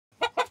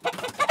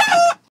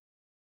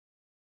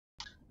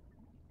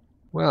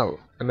Well,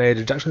 I made a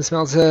induction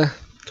smelter,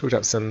 cooked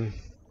up some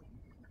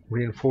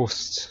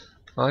reinforced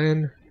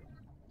iron.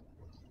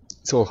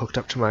 It's all hooked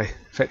up to my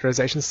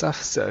factorization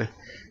stuff, so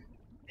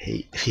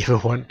hey, if you ever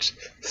want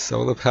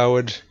solar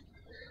powered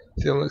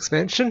thermal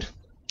expansion,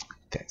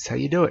 that's how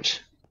you do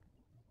it.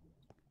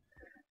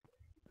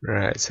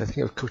 Right, so I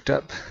think I've cooked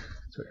up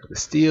the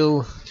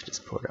steel,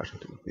 just pour it out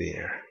into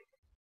there.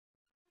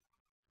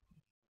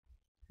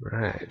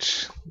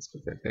 Right, let's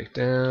put that back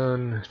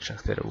down,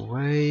 chuck that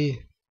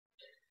away.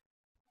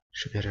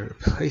 Should be able to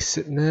replace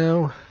it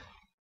now.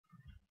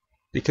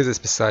 Because it's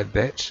beside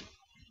that,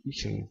 you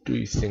can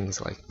do things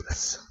like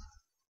this.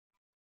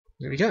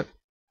 There we go.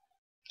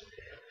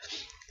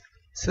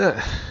 So,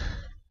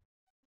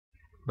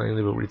 mining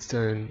level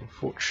redstone,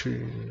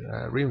 fortune,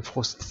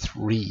 reinforced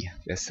 3,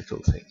 that's the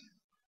cool thing.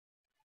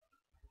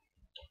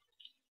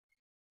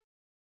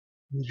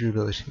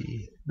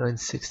 Durability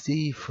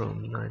 960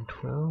 from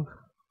 912.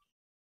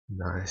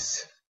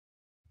 Nice.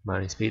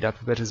 Mining speed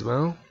up a bit as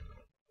well.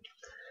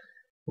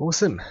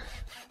 Awesome.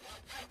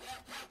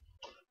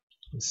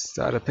 The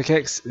starter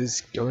pickaxe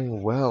is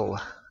going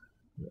well.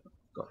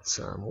 Got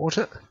some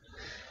water.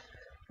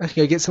 I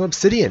can go get some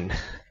obsidian.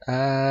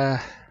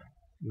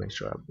 Make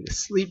sure I'll be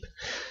asleep.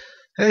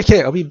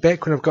 Okay, I'll be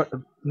back when I've got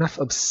enough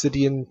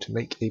obsidian to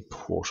make a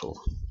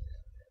portal.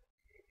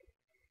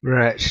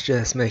 Right,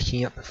 just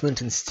making up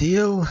flint and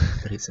steel.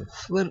 I need some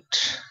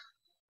flint.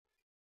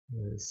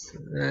 There's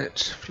that.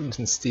 Flint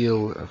and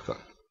steel, I've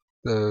got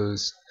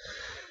those.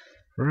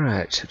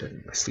 Right, I don't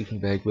need my sleeping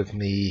bag with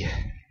me.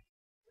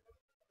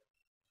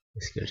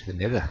 Let's go to the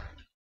Nether.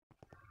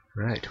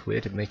 Right, where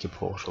to make a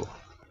portal?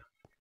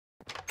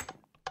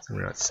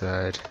 Somewhere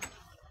outside.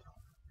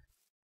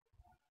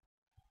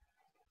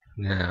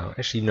 Now,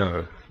 actually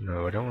no,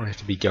 I don't want to have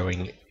to be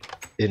going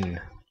in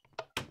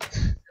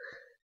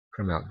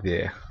from out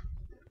there.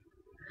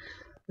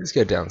 Let's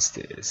go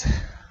downstairs.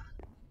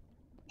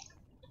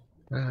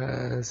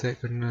 Is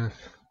that good enough?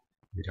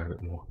 Maybe down a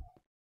bit more.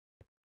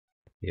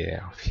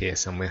 Yeah, off here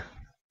somewhere.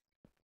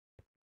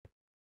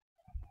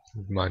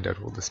 Mined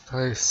out all this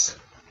place.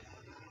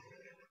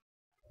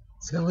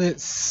 So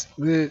let's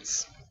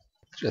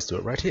just do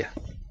it right here.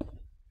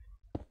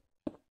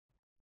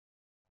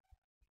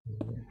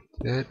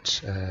 That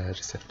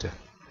just have to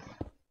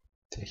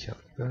take out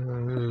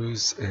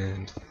those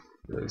and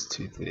those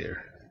two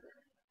there.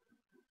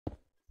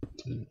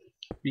 2,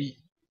 3,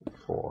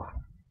 4.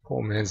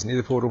 4 man's near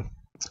the portal.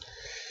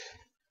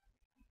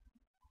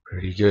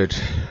 Pretty good.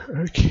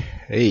 Okay.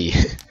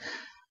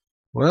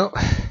 Well.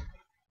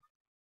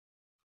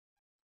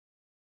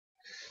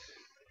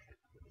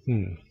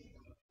 Into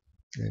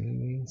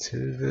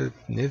the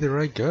Nether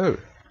I go.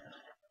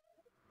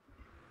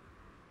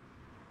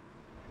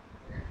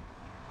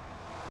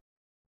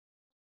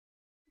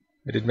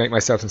 I did make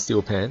myself some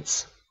steel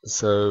pants,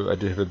 so I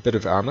do have a bit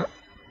of armor.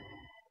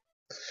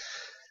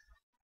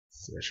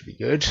 So that should be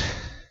good.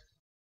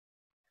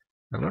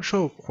 I'm not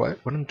sure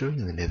quite what I'm doing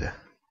in the Nether.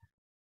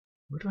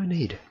 What do I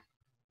need?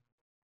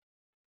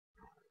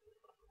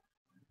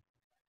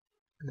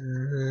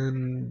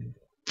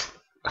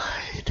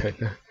 I don't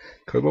know.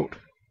 Cobalt?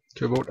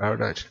 Cobalt,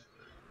 ironite.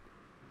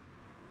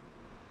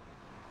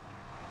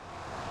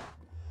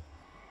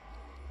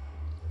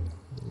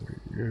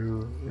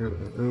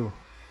 Ooh.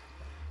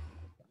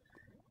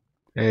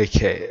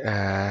 Okay,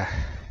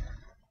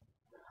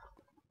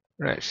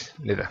 right,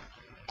 Nether.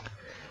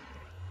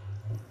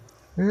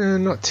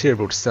 Not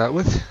terrible to start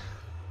with.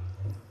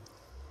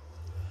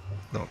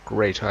 Not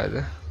great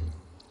either.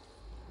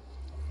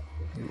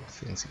 Ooh,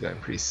 things are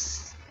going pretty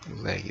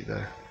laggy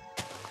though.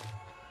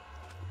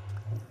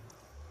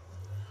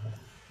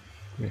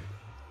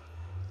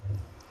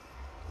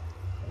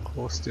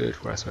 Coarse dirt,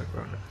 grass smoke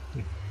ground.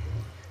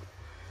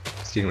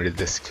 Just getting rid of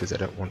this because I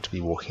don't want to be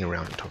walking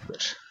around on top of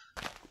it.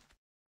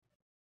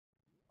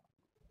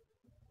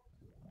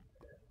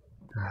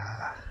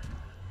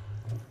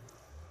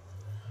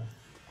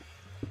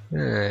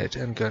 Alright,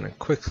 I'm gonna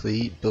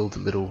quickly build a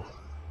little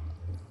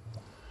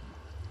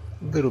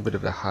bit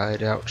of a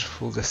hideout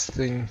for this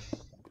thing.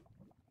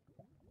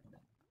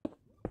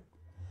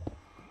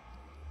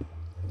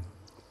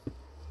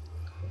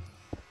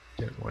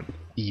 Don't want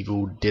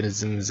evil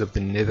denizens of the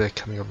Nether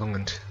coming along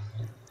and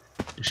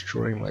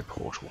destroying my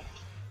portal.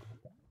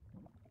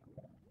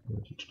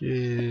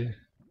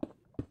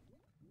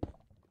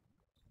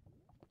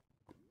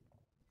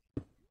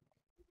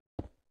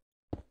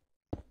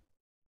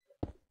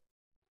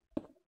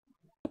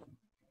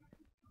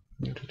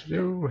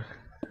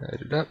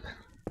 Hide it up.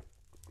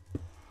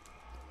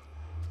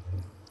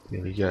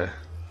 There we go.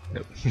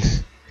 Nope.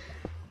 It's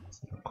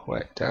not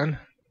quite done.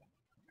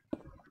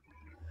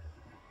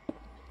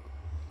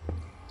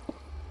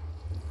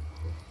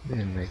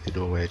 Then make the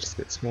doorway just a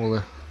bit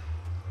smaller.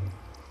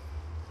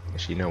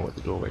 Actually, you know what,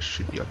 the doorway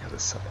should be on the other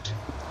side.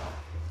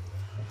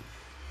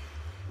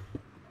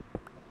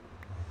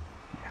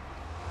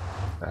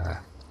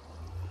 Yeah.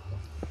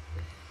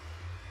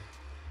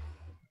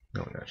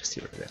 No, just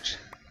get rid of that.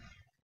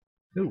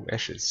 Ooh,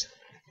 ashes.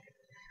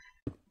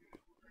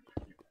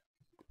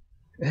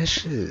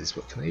 Ashes,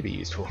 what can they be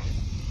used for?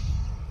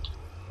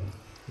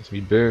 They can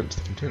be burnt,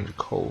 they can turn into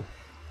coal.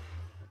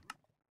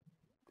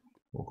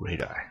 Or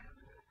great eye.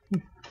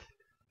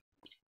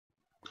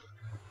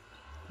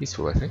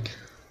 Useful, I think.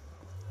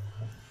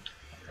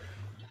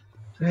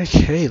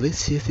 Okay, let's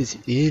see if there's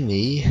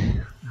any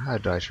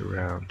hardite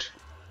around.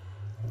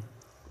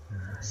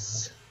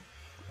 Yes.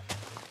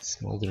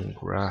 Smouldering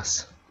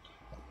grass.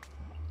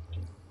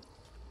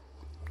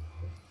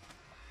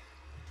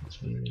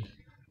 Okay.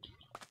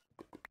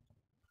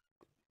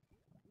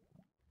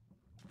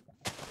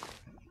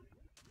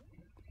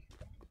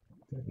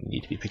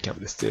 Need to be picking up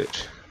this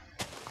dirt.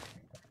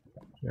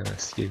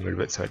 Just getting rid of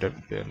it so I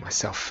don't burn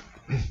myself.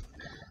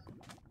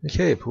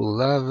 Okay,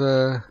 pool of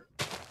lava.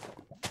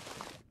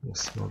 More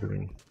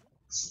smoldering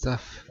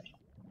stuff.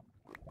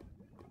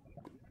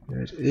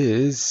 There it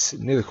is.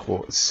 Nether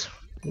quartz.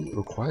 It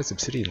requires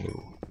obsidian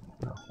level.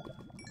 Wow.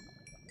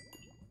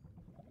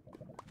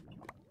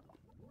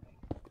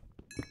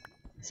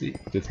 See,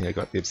 good thing I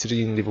got the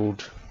obsidian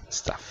leveled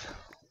stuff.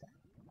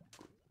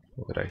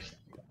 Not that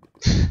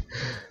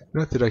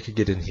not that I could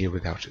get in here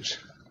without it.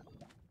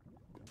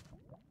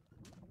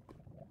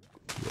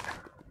 Yeah.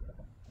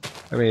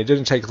 I mean, it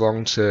didn't take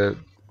long to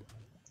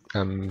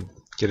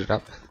get it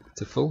up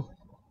to full.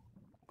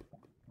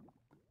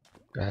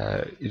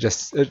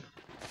 It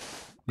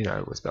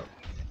was about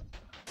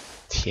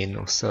 10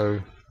 or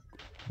so,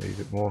 maybe a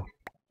bit more.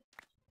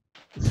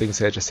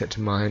 Things I just set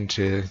to mind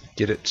to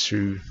get it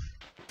to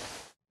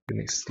the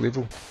next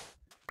level.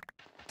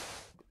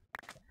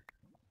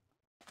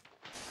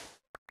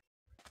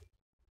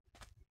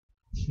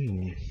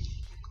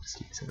 Let's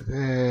get some of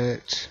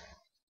that.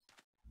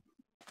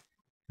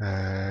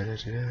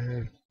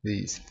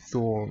 These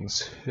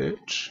thorns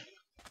hurt,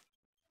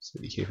 so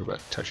be careful about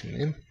touching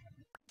them.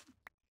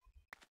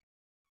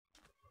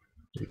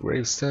 The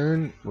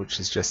gravestone,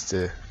 which is just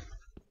a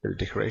bit of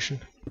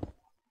decoration.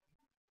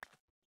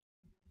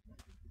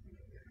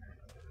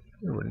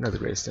 Oh, another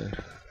gravestone.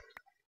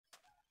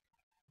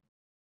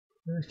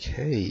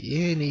 Okay,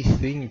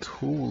 anything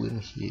cool in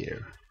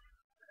here?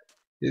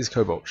 There's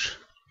cobalt.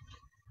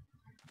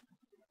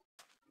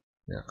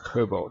 Now,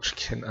 cobalt,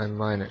 can I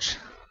mine it?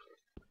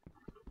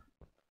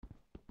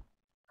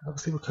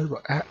 Obviously, with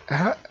cobalt.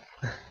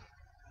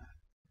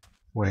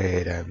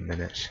 Wait a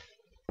minute.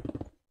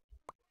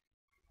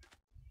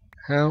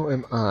 How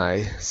am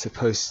I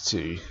supposed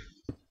to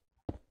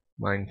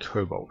mine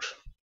cobalt?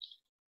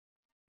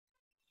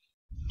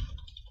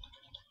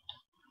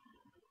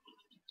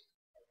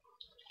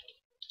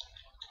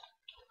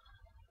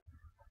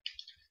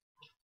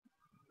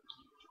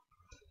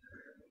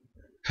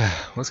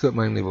 Let's go at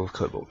mine level of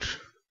cobalt.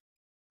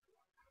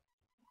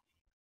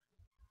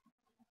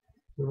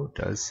 What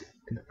does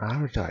an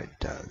iodide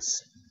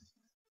does?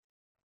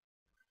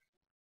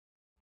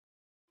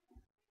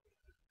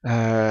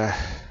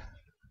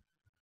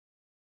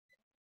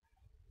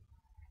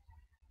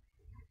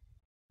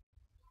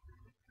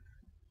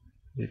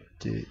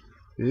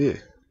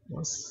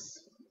 What's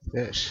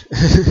that?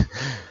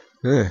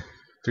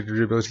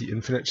 Durability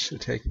infinite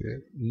attack.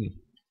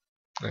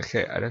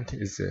 Okay, I don't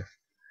think there's a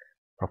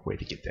proper way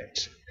to get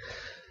that.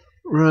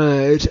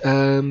 Right.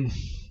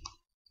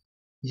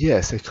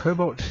 Yeah. So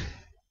cobalt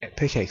at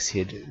pickaxe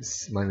head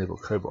is mine level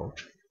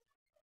cobalt.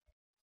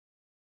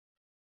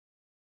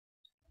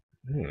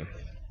 I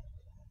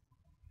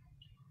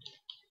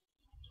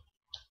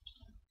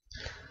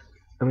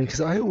mean,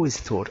 because I always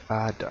thought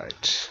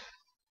Ardite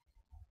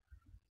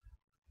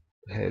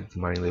had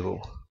my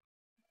level.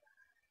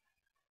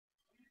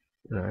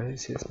 No, it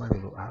says my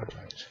level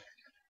Ardite.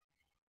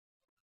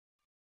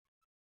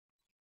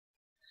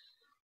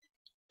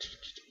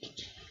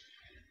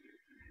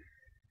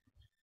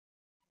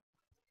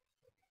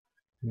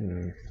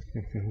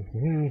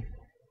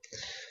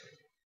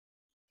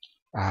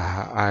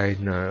 I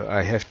know.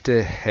 I have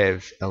to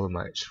have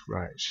Elamite,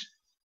 right?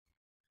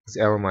 Because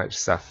Elamite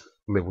stuff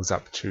levels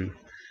up to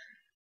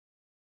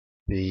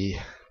the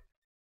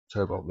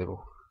cobalt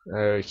level.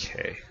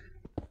 Okay.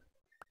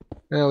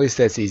 Well, at least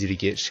that's easy to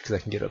get because I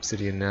can get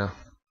obsidian now.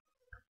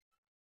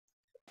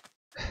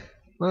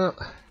 Well,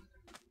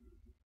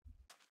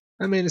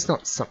 I mean, it's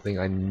not something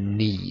I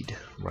need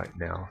right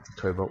now,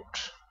 the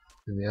cobalt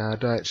and the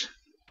ardite.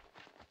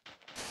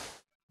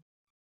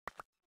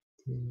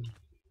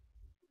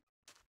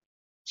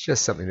 It's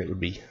just something that would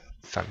be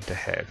fun to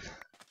have.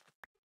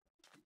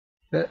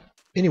 But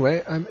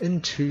anyway, I'm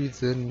into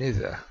the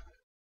Nether.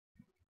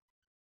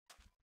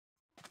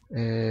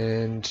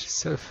 And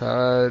so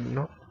far,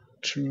 not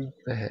too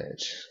bad.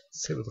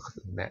 Let's have a look at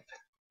the map.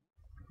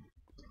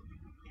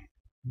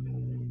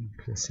 Can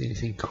I see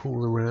anything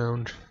cool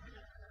around?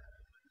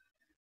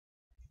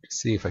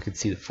 See if I can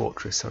see the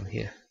fortress on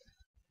here.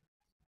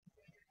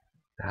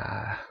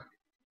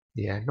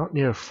 Yeah, not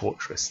near a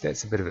fortress.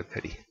 That's a bit of a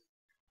pity.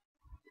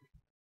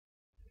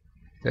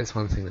 That's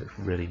one thing that's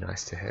really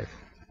nice to have.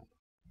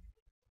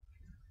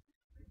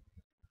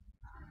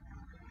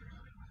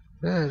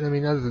 But, I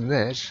mean, other than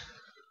that...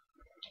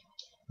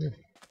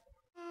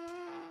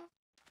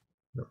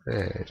 Not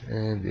bad.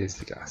 And there's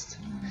the ghast.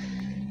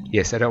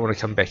 Yes, I don't want to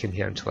come back in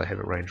here until I have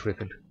a ranged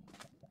weapon.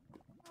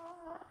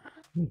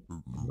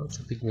 Lots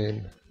of big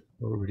men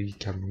already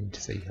coming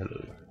to say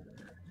hello.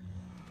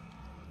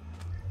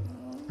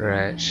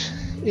 Right.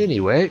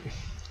 Anyway,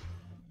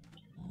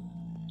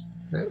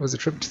 that was a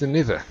trip to the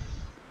Nether.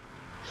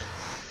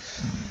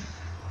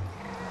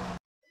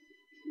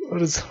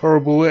 Not as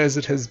horrible as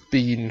it has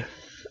been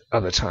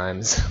other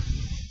times.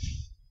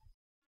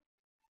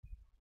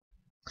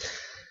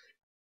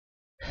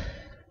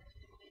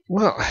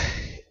 Well,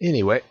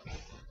 anyway,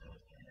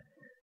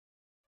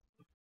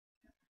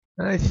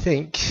 I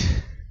think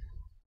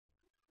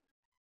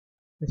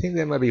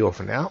that might be all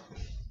for now.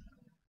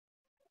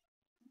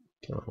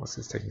 Come on, what's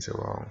this taking so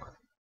long?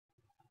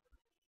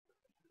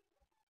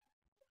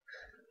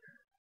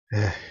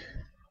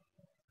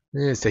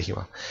 It's taking a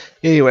while.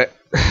 Anyway,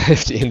 I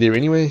have to end there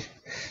anyway.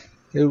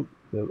 Oh.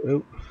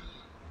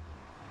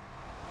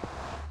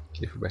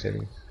 Careful about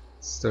having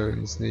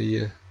stones near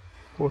your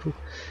portal.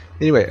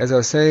 Anyway, as I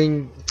was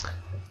saying,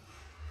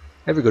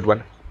 have a good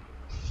one.